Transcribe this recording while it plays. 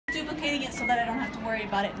duplicating it so that I don't have to worry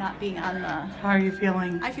about it not being on the... How are you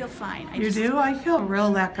feeling? I feel fine. You do? I feel a real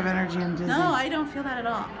lack of energy and dizzy. No, I don't feel that at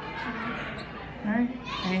all. All right.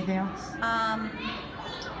 Anything else?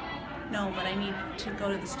 No, but I need to go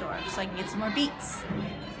to the store so I can get some more beets.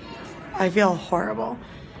 I feel horrible.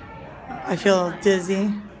 I feel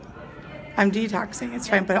dizzy. I'm detoxing. It's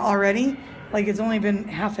fine, but already, like, it's only been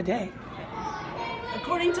half a day.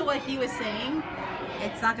 According to what he was saying,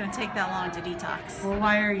 it's not going to take that long to detox. Well,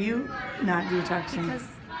 why are you not detoxing? Because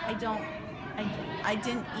I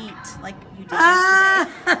didn't eat like you did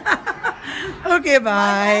yesterday. Okay,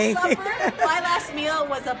 bye. My last meal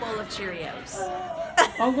was a bowl of Cheerios.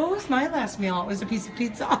 Oh, what was my last meal? It was a piece of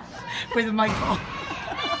pizza with Michael.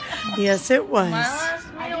 Yes, it was.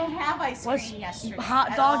 I didn't have ice cream yesterday.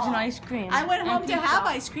 Hot dogs and ice cream. I went home to have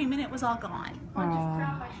ice cream and it was all gone.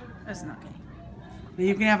 It wasn't okay. But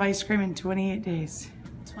you can have ice cream in 28 days.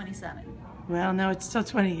 27. Well, no, it's still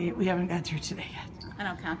 28. We haven't got through today yet. I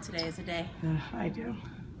don't count today as a day. I do.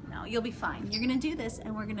 No, you'll be fine. You're going to do this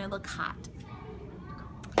and we're going to look hot.